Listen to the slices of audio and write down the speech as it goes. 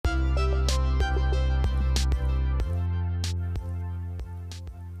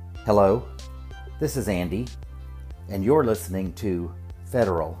Hello, this is Andy, and you're listening to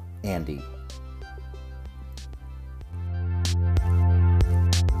Federal Andy.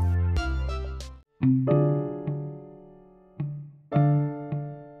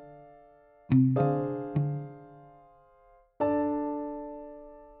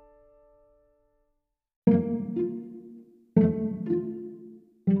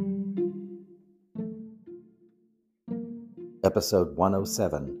 Episode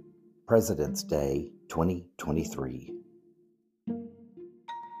 107, President's Day 2023.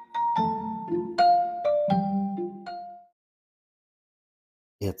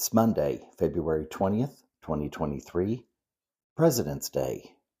 It's Monday, February 20th, 2023, President's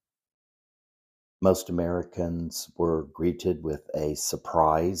Day. Most Americans were greeted with a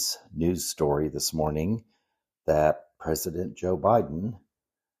surprise news story this morning that President Joe Biden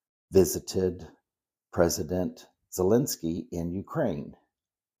visited President Zelensky in Ukraine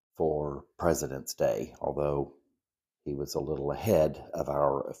for President's Day, although he was a little ahead of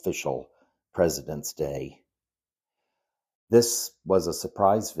our official President's Day. This was a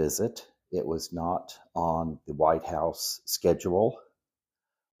surprise visit. It was not on the White House schedule.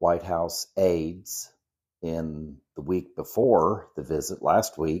 White House aides in the week before the visit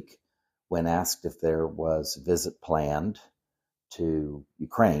last week, when asked if there was a visit planned to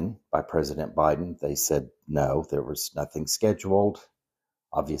Ukraine by President Biden, they said no, there was nothing scheduled.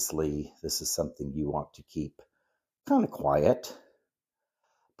 Obviously, this is something you want to keep kind of quiet.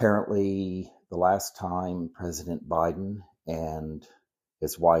 Apparently, the last time President Biden and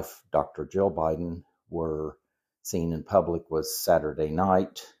his wife, Dr. Jill Biden, were seen in public was Saturday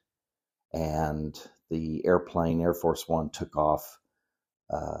night, and the airplane, Air Force One, took off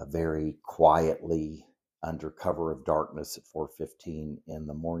very quietly under cover of darkness at 4:15 in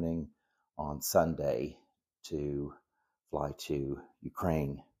the morning on Sunday to fly to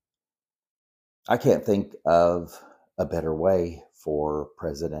Ukraine. I can't think of a better way for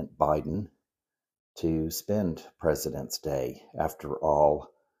President Biden to spend President's Day. After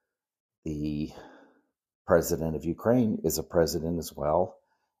all, the president of Ukraine is a president as well.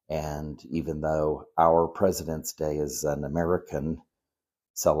 And even though our President's Day is an American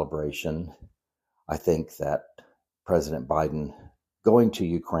celebration, I think that President Biden going to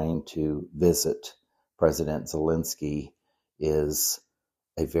Ukraine to visit President Zelensky is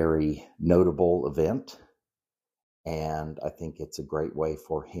a very notable event, and I think it's a great way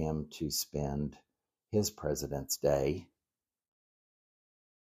for him to spend his President's Day.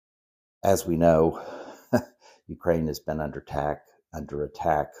 As we know, Ukraine has been under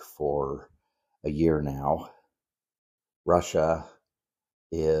attack for a year now. Russia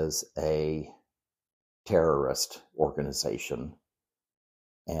is a terrorist organization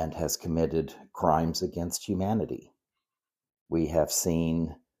and has committed crimes against humanity. We have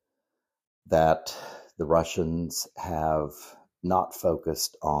seen that the Russians have not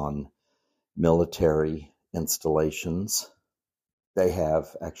focused on military installations. They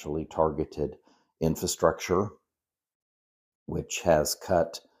have actually targeted infrastructure, which has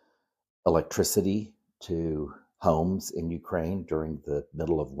cut electricity to homes in Ukraine during the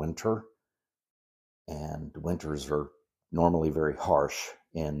middle of winter. And winters are normally very harsh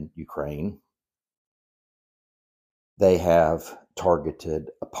in Ukraine. They have targeted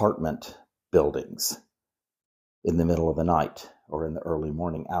apartment buildings in the middle of the night or in the early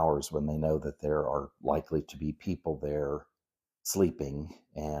morning hours when they know that there are likely to be people there sleeping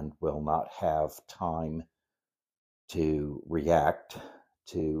and will not have time to react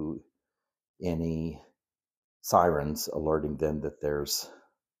to any sirens alerting them that there's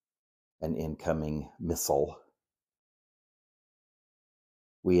an incoming missile.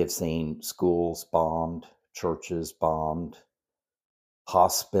 We have seen schools bombed, churches bombed,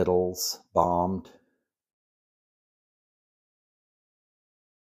 hospitals bombed.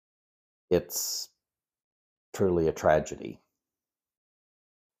 It's truly a tragedy.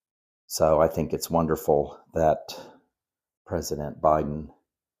 So I think it's wonderful that President Biden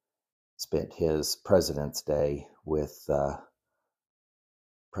spent his President's Day with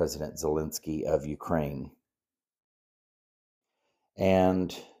President Zelensky of Ukraine.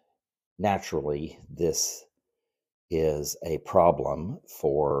 And naturally, this is a problem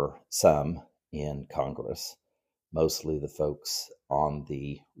for some in Congress, mostly the folks on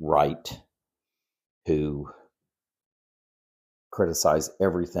the right who criticize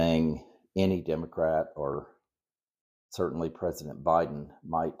everything any Democrat or certainly President Biden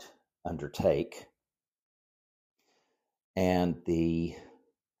might undertake. And the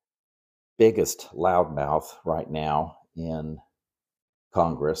biggest loudmouth right now in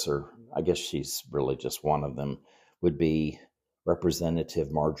Congress, or I guess she's really just one of them, would be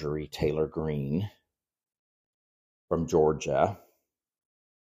Representative Marjorie Taylor Greene from Georgia.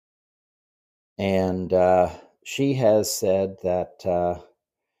 And she has said that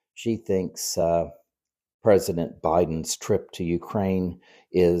she thinks President Biden's trip to Ukraine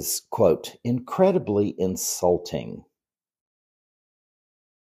is, quote, incredibly insulting,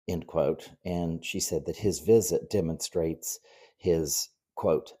 end quote. And she said that his visit demonstrates his,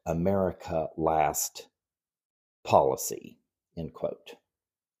 quote, America last policy, end quote.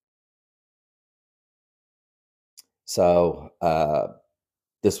 So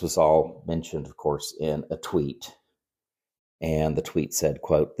this was all mentioned, of course, in a tweet. And the tweet said,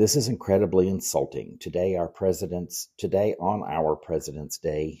 quote, "This is incredibly insulting. Today on our President's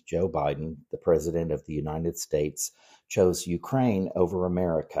Day, Joe Biden, the President of the United States, chose Ukraine over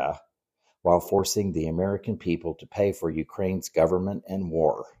America while forcing the American people to pay for Ukraine's government and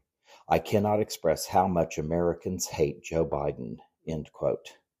war. I cannot express how much Americans hate Joe Biden," end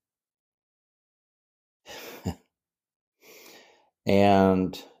quote.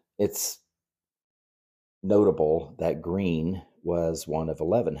 And it's notable that Greene was one of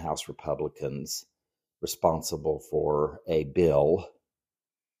 11 House Republicans responsible for a bill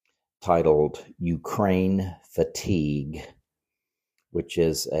titled Ukraine Fatigue, which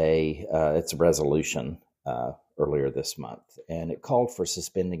is it's a resolution earlier this month, and it called for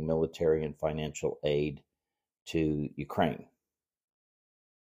suspending military and financial aid to Ukraine.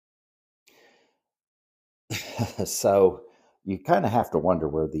 So you kind of have to wonder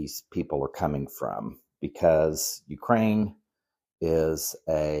where these people are coming from, because Ukraine is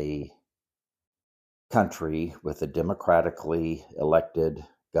a country with a democratically elected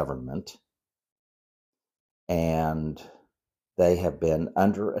government, and they have been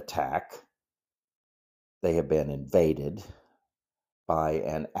under attack. They have been invaded by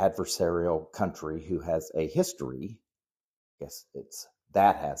an adversarial country who has a history, I guess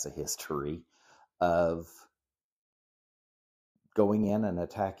has a history of going in and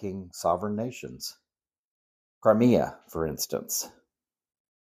attacking sovereign nations. Crimea, for instance.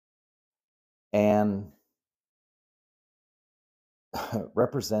 And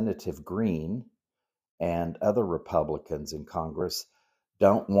Representative Greene and other Republicans in Congress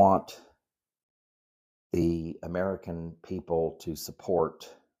don't want the American people to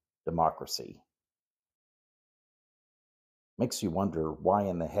support democracy. Makes you wonder why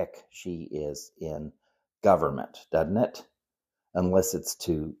in the heck she is in government, doesn't it? Unless it's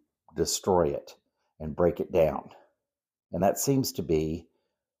to destroy it and break it down. And that seems to be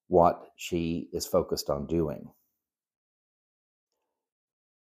what she is focused on doing.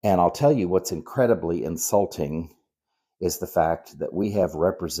 And I'll tell you what's incredibly insulting is the fact that we have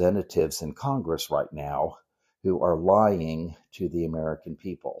representatives in Congress right now who are lying to the American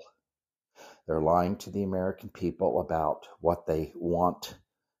people. They're lying to the American people about what they want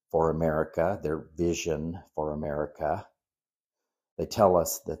for America, their vision for America. They tell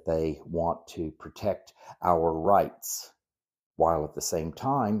us that they want to protect our rights, while at the same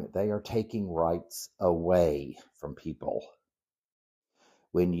time they are taking rights away from people.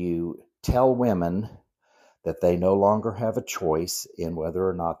 When you tell women that they no longer have a choice in whether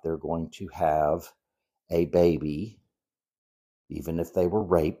or not they're going to have a baby, even if they were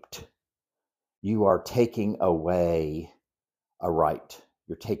raped, you are taking away a right.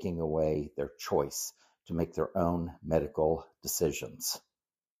 You're taking away their choice to make their own medical decisions.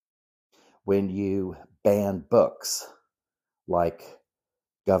 When you ban books, like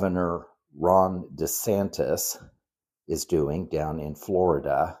Governor Ron DeSantis is doing down in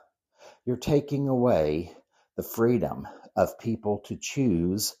Florida, you're taking away the freedom of people to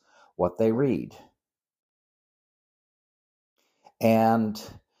choose what they read. And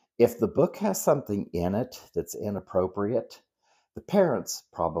if the book has something in it that's inappropriate, the parents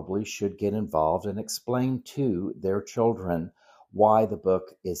probably should get involved and explain to their children why the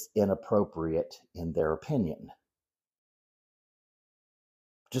book is inappropriate in their opinion.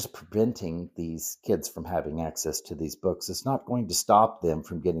 Just preventing these kids from having access to these books is not going to stop them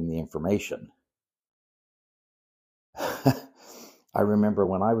from getting the information. I remember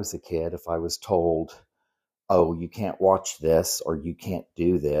when I was a kid, if I was told, oh, you can't watch this, or you can't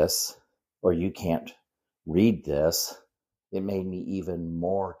do this, or you can't read this, it made me even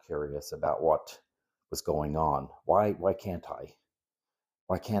more curious about what was going on. Why can't I?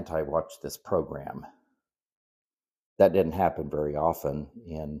 Why can't I watch this program? That didn't happen very often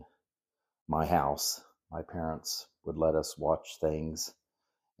in my house. My parents would let us watch things,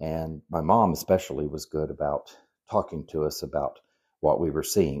 and my mom especially was good about talking to us about what we were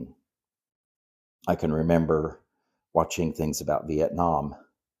seeing. I can remember watching things about Vietnam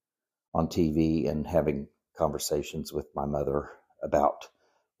on TV and having conversations with my mother about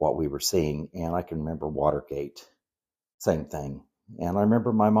what we were seeing. And I can remember Watergate, same thing. And I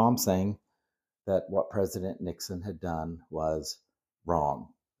remember my mom saying that what President Nixon had done was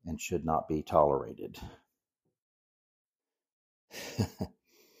wrong and should not be tolerated.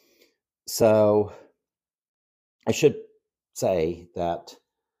 So I should say that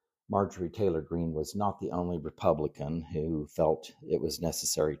Marjorie Taylor Greene was not the only Republican who felt it was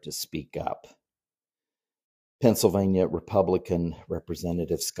necessary to speak up. Pennsylvania Republican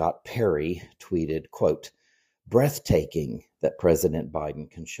Representative Scott Perry tweeted, quote, "Breathtaking that President Biden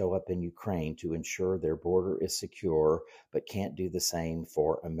can show up in Ukraine to ensure their border is secure, but can't do the same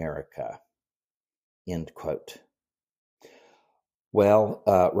for America," end quote. Well,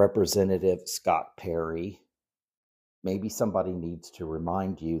 Representative Scott Perry, maybe somebody needs to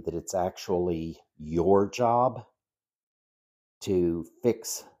remind you that it's actually your job to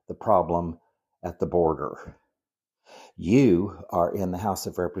fix the problem at the border. You are in the House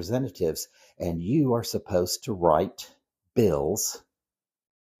of Representatives, and you are supposed to write bills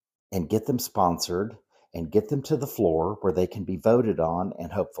and get them sponsored and get them to the floor where they can be voted on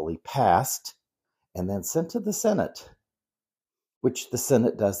and hopefully passed and then sent to the Senate, which the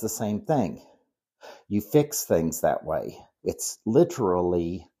Senate does the same thing. You fix things that way. It's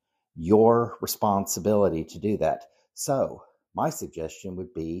literally your responsibility to do that. So my suggestion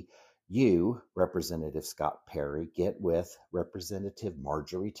would be you, Representative Scott Perry, get with Representative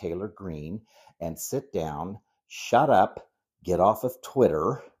Marjorie Taylor Greene and sit down, shut up, get off of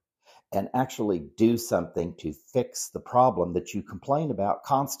Twitter, and actually do something to fix the problem that you complain about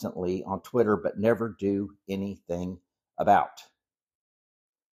constantly on Twitter but never do anything about.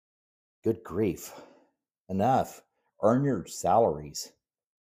 Good grief. Enough. Earn your salaries.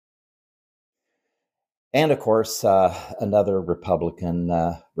 And of course, another Republican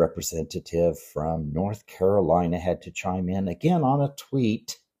representative from North Carolina had to chime in again on a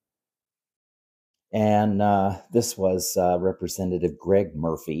tweet. And this was Representative Greg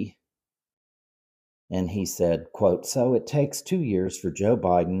Murphy. And he said, quote, "So it takes 2 years for Joe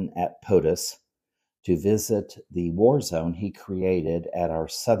Biden at POTUS to visit the war zone he created at our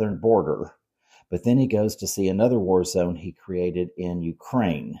southern border, but then he goes to see another war zone he created in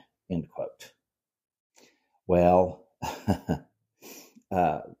Ukraine," end quote. Well,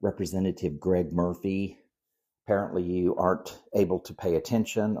 Representative Greg Murphy, apparently you aren't able to pay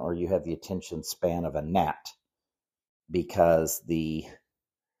attention, or you have the attention span of a gnat, because the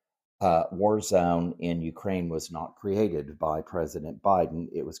war zone in Ukraine was not created by President Biden.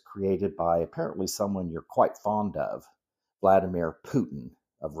 It was created by apparently someone you're quite fond of, Vladimir Putin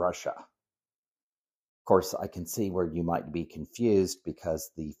of Russia. Of course, I can see where you might be confused,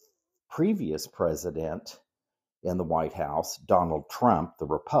 because the previous president in the White House, Donald Trump, the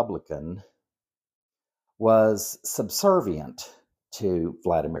Republican, was subservient to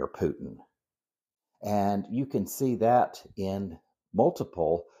Vladimir Putin. And you can see that in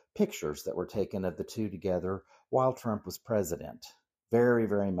multiple pictures that were taken of the two together while Trump was president. Very,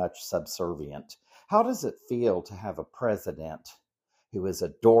 very much subservient. How does it feel to have a president who is a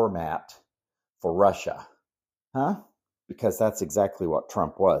doormat for Russia? Huh? Because that's exactly what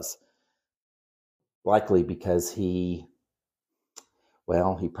Trump was. Likely because he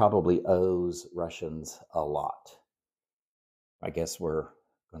probably owes Russians a lot. I guess we're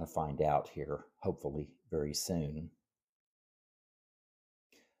going to find out here, hopefully very soon.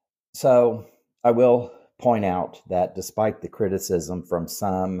 So I will point out that despite the criticism from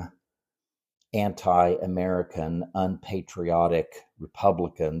some anti-American, unpatriotic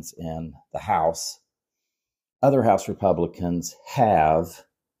Republicans in the House, other House Republicans have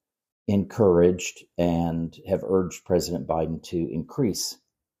encouraged and have urged President Biden to increase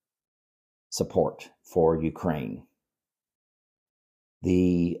support for Ukraine.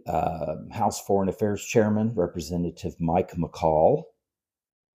 The House Foreign Affairs Chairman, Representative Mike McCall,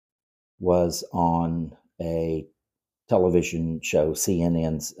 was on a television show,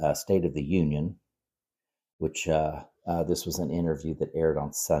 CNN's State of the Union, which this was an interview that aired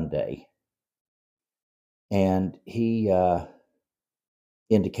on Sunday. And he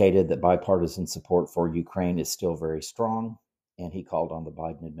indicated that bipartisan support for Ukraine is still very strong, and he called on the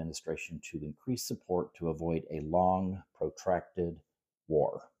Biden administration to increase support to avoid a long, protracted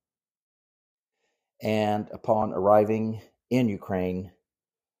war. And upon arriving in Ukraine,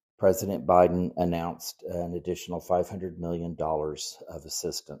 President Biden announced an additional $500 million of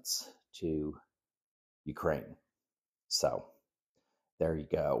assistance to Ukraine. So there you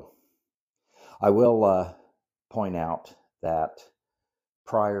go. I will point out that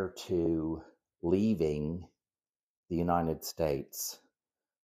prior to leaving the United States,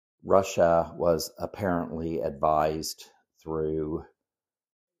 Russia was apparently advised through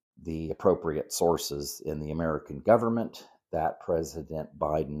the appropriate sources in the American government that President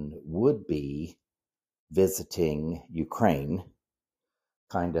Biden would be visiting Ukraine,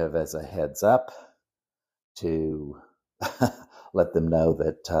 kind of as a heads up to let them know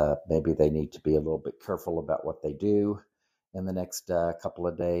that maybe they need to be a little bit careful about what they do in the next couple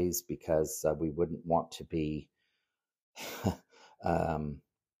of days, because we wouldn't want to be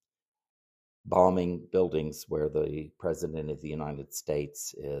bombing buildings where the President of the United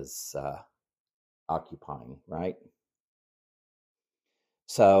States is occupying, right?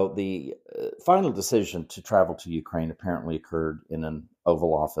 So the final decision to travel to Ukraine apparently occurred in an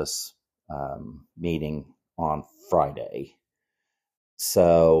Oval Office meeting on Friday.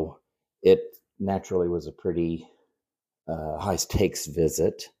 So it naturally was a pretty high stakes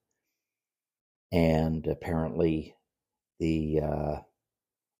visit. And apparently the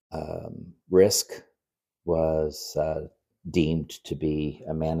risk was deemed to be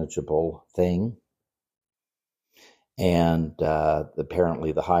a manageable thing. And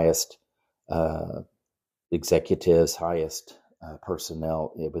apparently the highest executives, highest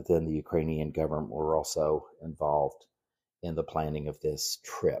personnel within the Ukrainian government were also involved in the planning of this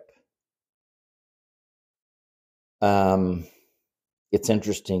trip. It's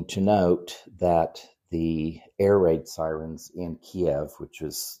interesting to note that the air raid sirens in Kiev, which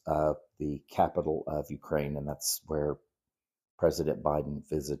is the capital of Ukraine, and that's where President Biden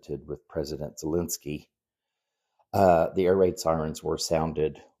visited with President Zelensky, the air raid sirens were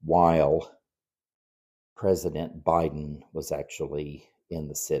sounded while President Biden was actually in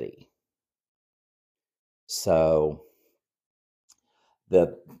the city. So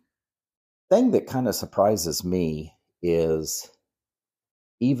the thing that kind of surprises me is,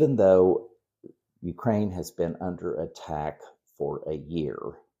 even though Ukraine has been under attack for a year,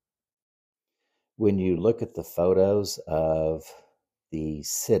 when you look at the photos of the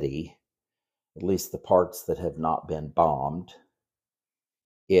city, at least the parts that have not been bombed,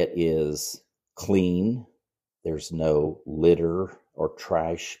 it is clean. There's no litter or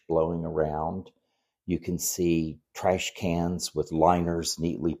trash blowing around. You can see trash cans with liners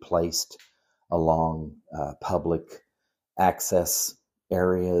neatly placed along public access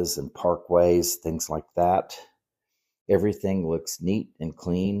areas and parkways, things like that. Everything looks neat and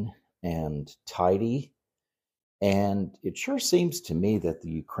clean and tidy. And it sure seems to me that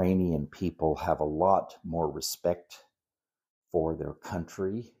the Ukrainian people have a lot more respect for their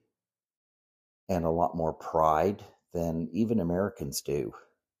country and a lot more pride than even Americans do.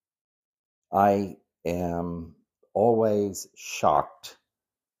 I am always shocked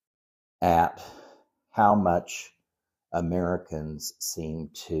at how much Americans seem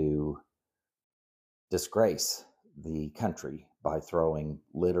to disgrace the country by throwing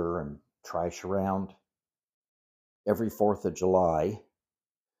litter and trash around. Every 4th of July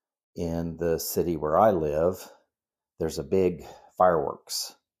in the city where I live, there's a big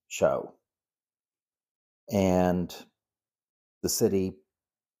fireworks show. And the city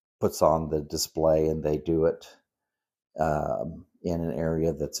puts on the display, and they do it in an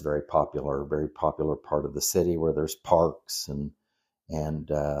area that's a very popular part of the city, where there's parks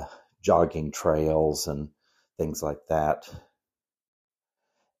and jogging trails and things like that.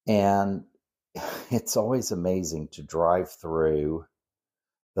 And it's always amazing to drive through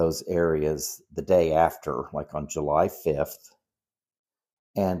those areas the day after, like on July 5th,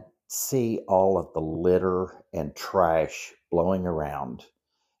 and see all of the litter and trash blowing around.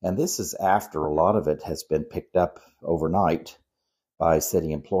 And this is after a lot of it has been picked up overnight by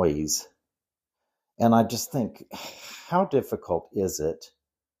city employees. And I just think, how difficult is it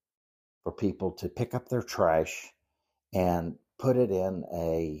for people to pick up their trash and put it in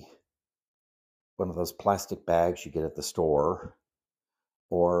one of those plastic bags you get at the store,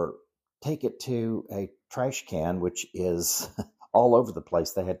 or take it to a trash can, which is all over the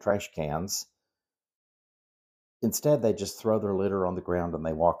place. They had trash cans. Instead, they just throw their litter on the ground and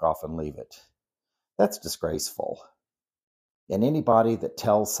they walk off and leave it. That's disgraceful. And anybody that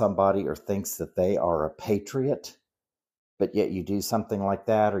tells somebody or thinks that they are a patriot, but yet you do something like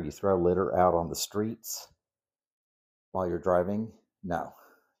that, or you throw litter out on the streets while you're driving, no,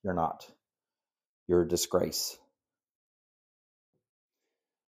 you're not. You're a disgrace.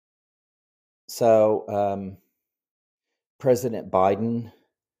 So President Biden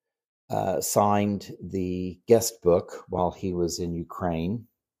signed the guest book while he was in Ukraine.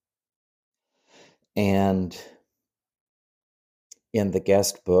 And in the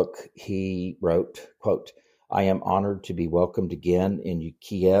guest book, he wrote, quote, "I am honored to be welcomed again in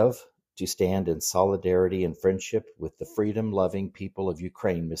Kiev to stand in solidarity and friendship with the freedom-loving people of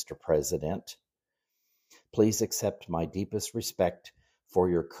Ukraine, Mr. President. Please accept my deepest respect for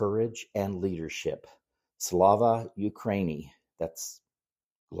your courage and leadership. Slava Ukraini. That's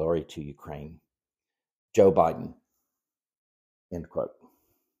glory to Ukraine. Joe Biden. End quote.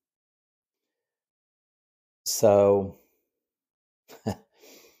 So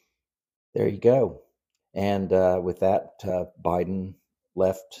there you go. And with that, Biden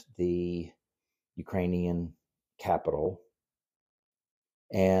left the Ukrainian capital,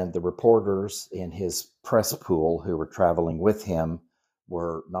 and the reporters in his press pool who were traveling with him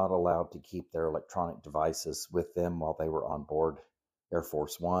were not allowed to keep their electronic devices with them while they were on board Air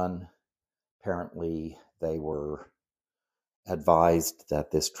Force One. Apparently, they were advised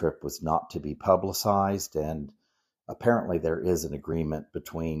that this trip was not to be publicized, and apparently there is an agreement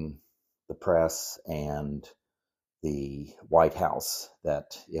between the press and the White House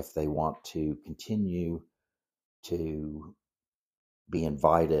that if they want to continue to be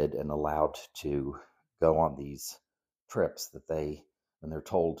invited and allowed to go on these trips, that they, when they're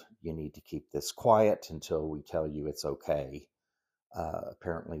told you need to keep this quiet until we tell you it's okay,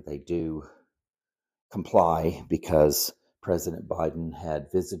 apparently they do comply, because President Biden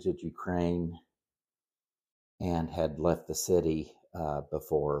had visited Ukraine and had left the city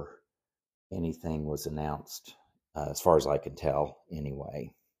before anything was announced, as far as I can tell,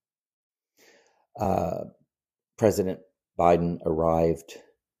 anyway. President Biden arrived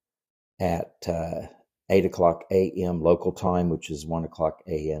at 8 o'clock a.m. local time, which is 1 o'clock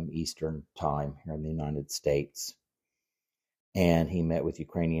a.m. Eastern time here in the United States. And he met with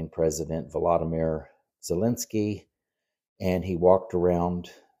Ukrainian President Volodymyr Zelensky, and he walked around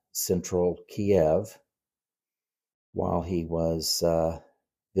central Kiev while he was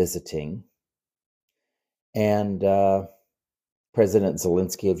visiting. And President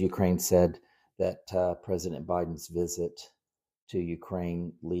Zelensky of Ukraine said that President Biden's visit to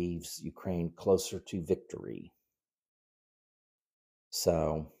Ukraine leaves Ukraine closer to victory.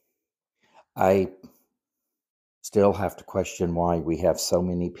 So I still have to question why we have so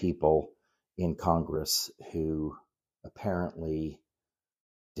many people in Congress who apparently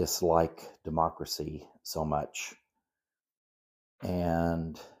dislike democracy so much.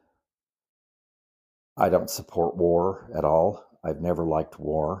 And I don't support war at all. I've never liked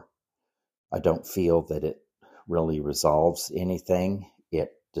war. I don't feel that it really resolves anything.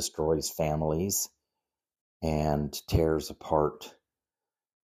 It destroys families and tears apart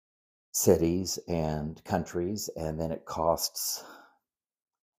cities and countries, and then it costs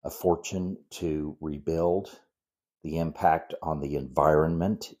a fortune to rebuild. The impact on the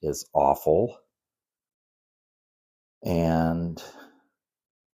environment is awful. And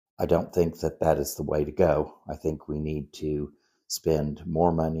I don't think that that is the way to go. I think we need to spend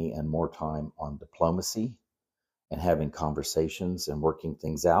more money and more time on diplomacy and having conversations and working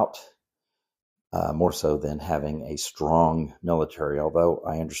things out, more so than having a strong military. Although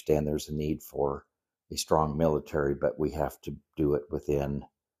I understand there's a need for a strong military, but we have to do it within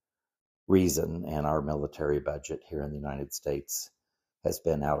reason. And our military budget here in the United States has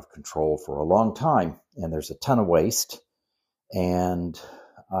been out of control for a long time, and there's a ton of waste. And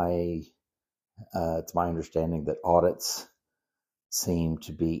it's my understanding that audits seem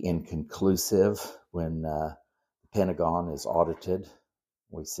to be inconclusive when the Pentagon is audited.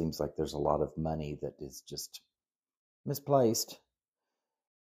 It seems like there's a lot of money that is just misplaced.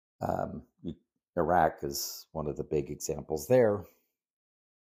 Iraq is one of the big examples there.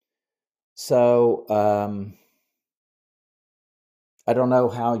 So I don't know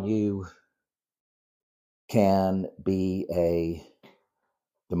how you can be a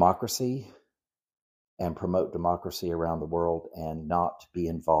democracy and promote democracy around the world and not be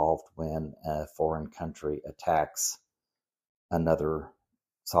involved when a foreign country attacks another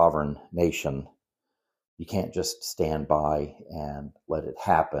sovereign nation. You can't just stand by and let it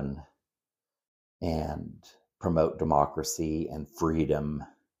happen and promote democracy and freedom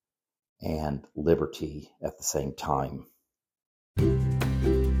and liberty at the same time.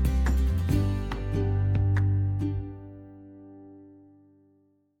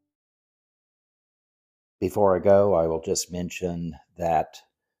 Before I go, I will just mention that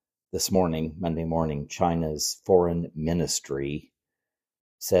this morning, Monday morning, China's foreign ministry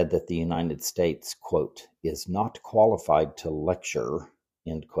said that the United States, quote, is not qualified to lecture,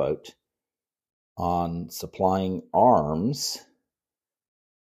 end quote, on supplying arms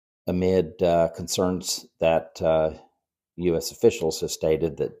amid concerns that U.S. officials have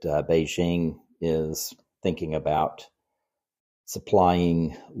stated that Beijing is thinking about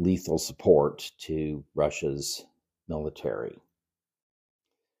supplying lethal support to Russia's military.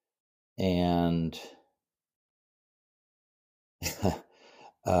 And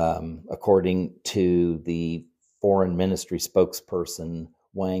According to the Foreign Ministry spokesperson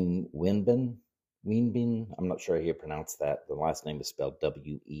Wang Wenbin, I'm not sure how you pronounce that. The last name is spelled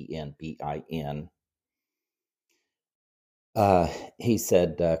Wenbin. He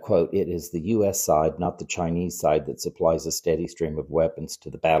said, quote, "It is the U.S. side, not the Chinese side, that supplies a steady stream of weapons to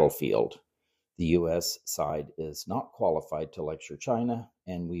the battlefield. The U.S. side is not qualified to lecture China,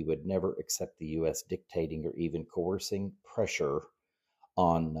 and we would never accept the U.S. dictating or even coercing pressure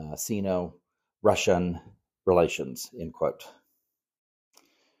on Sino-Russian relations," end quote.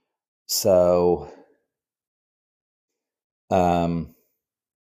 So, who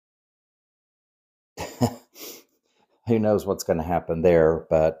knows what's going to happen there,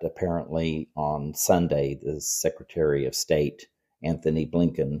 but apparently on Sunday, the Secretary of State, Anthony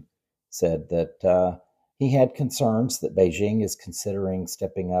Blinken, said that he had concerns that Beijing is considering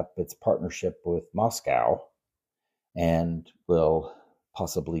stepping up its partnership with Moscow and will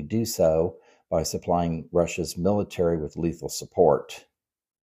possibly do so by supplying Russia's military with lethal support.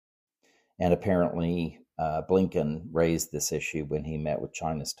 And apparently, Blinken raised this issue when he met with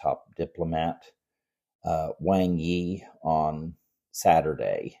China's top diplomat, Wang Yi, on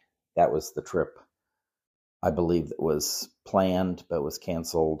Saturday. That was the trip, I believe, that was planned but was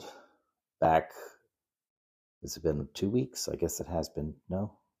canceled back. Has it been 2 weeks? I guess it has been.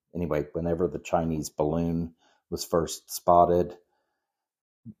 No. Anyway, whenever the Chinese balloon was first spotted,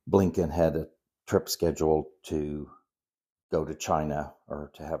 Blinken had a trip scheduled to go to China or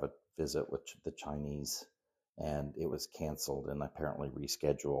to have a visit with the Chinese, and it was canceled and apparently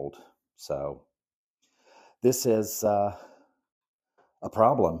rescheduled. So this is a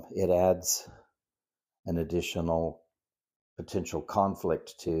problem. It adds an additional potential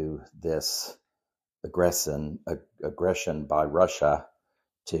conflict to this aggression by Russia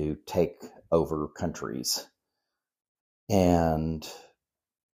to take over countries. And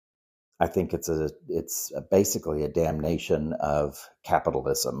I think it's basically a damnation of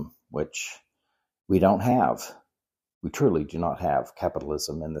capitalism, which we don't have. We truly do not have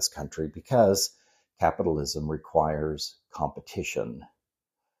capitalism in this country because capitalism requires competition.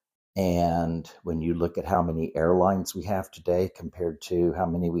 And when you look at how many airlines we have today compared to how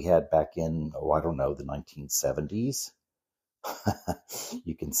many we had back in, the 1970s,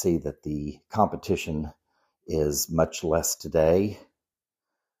 you can see that the competition is much less today.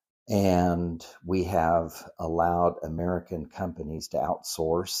 And we have allowed American companies to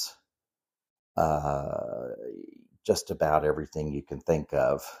outsource just about everything you can think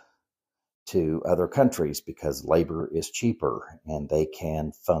of to other countries because labor is cheaper and they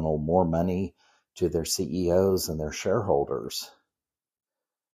can funnel more money to their CEOs and their shareholders.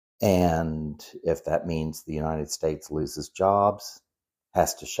 And if that means the United States loses jobs,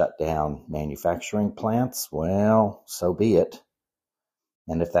 has to shut down manufacturing plants, well, so be it.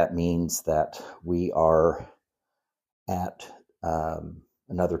 And if that means that we are at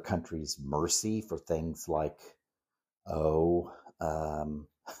another country's mercy for things like,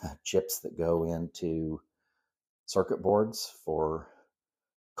 chips that go into circuit boards for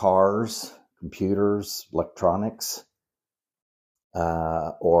cars, computers, electronics,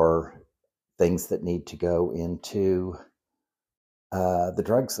 or things that need to go into the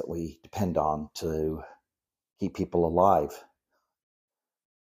drugs that we depend on to keep people alive.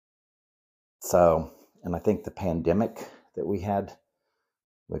 So, and I think the pandemic that we had,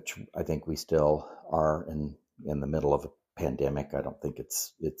 which I think we still are in the middle of a pandemic. I don't think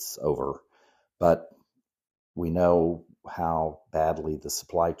it's over, but we know how badly the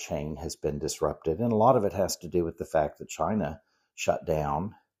supply chain has been disrupted, and a lot of it has to do with the fact that China shut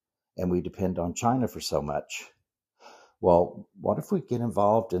down, and we depend on China for so much. Well, what if we get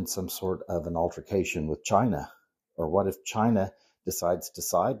involved in some sort of an altercation with China, or what if China decides to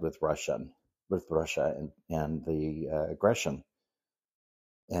side with Russia and the aggression,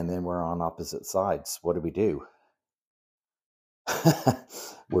 and then we're on opposite sides? What do?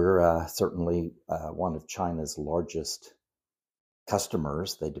 We're certainly one of China's largest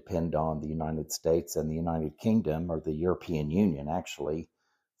customers. They depend on the United States and the United Kingdom, or the European Union, actually,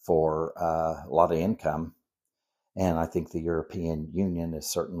 for a lot of income. And I think the European Union is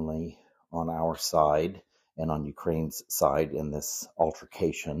certainly on our side and on Ukraine's side in this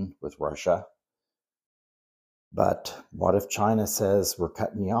altercation with Russia. But what if China says, we're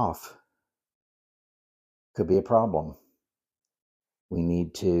cutting you off? Could be a problem. We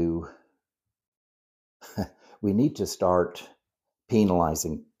need to start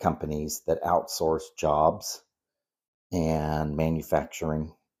penalizing companies that outsource jobs and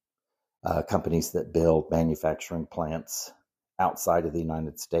manufacturing. Companies that build manufacturing plants outside of the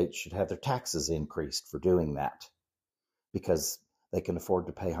United States should have their taxes increased for doing that, because they can afford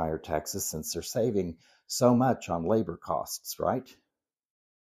to pay higher taxes since they're saving so much on labor costs, right?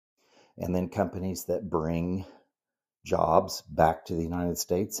 And then companies that bring jobs back to the United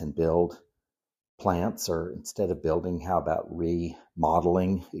States and build plants, or instead of building, how about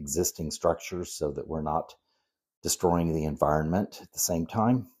remodeling existing structures so that we're not destroying the environment at the same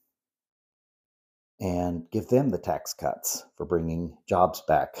time? And give them the tax cuts for bringing jobs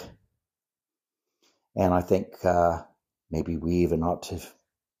back. And I think maybe we even ought to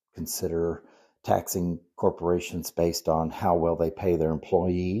consider taxing corporations based on how well they pay their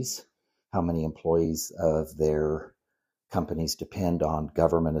employees, how many employees of their companies depend on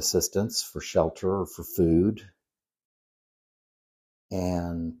government assistance for shelter or for food,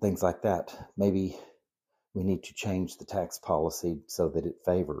 and things like that. Maybe we need to change the tax policy so that it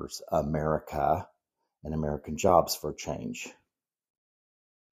favors America and American jobs for a change.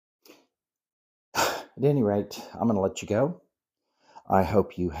 At any rate, I'm going to let you go. I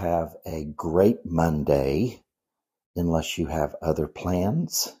hope you have a great Monday, unless you have other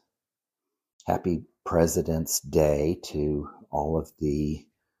plans. Happy President's Day to all of the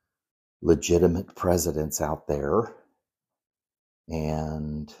legitimate presidents out there.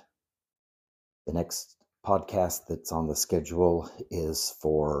 And the next podcast that's on the schedule is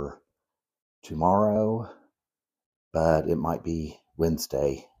for tomorrow, but it might be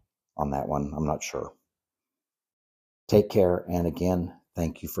Wednesday on that one. I'm not sure. Take care. And again,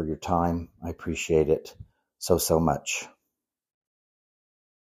 thank you for your time. I appreciate it so much.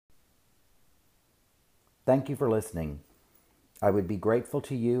 Thank you for listening. I would be grateful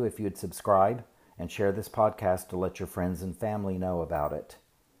to you if you'd subscribe and share this podcast to let your friends and family know about it.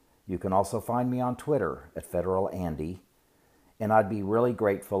 You can also find me on Twitter at Federal Andy, and I'd be really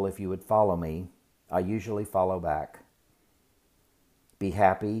grateful if you would follow me. I usually follow back. Be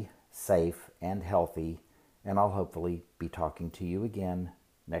happy, safe, and healthy, and I'll hopefully be talking to you again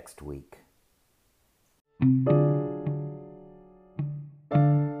next week.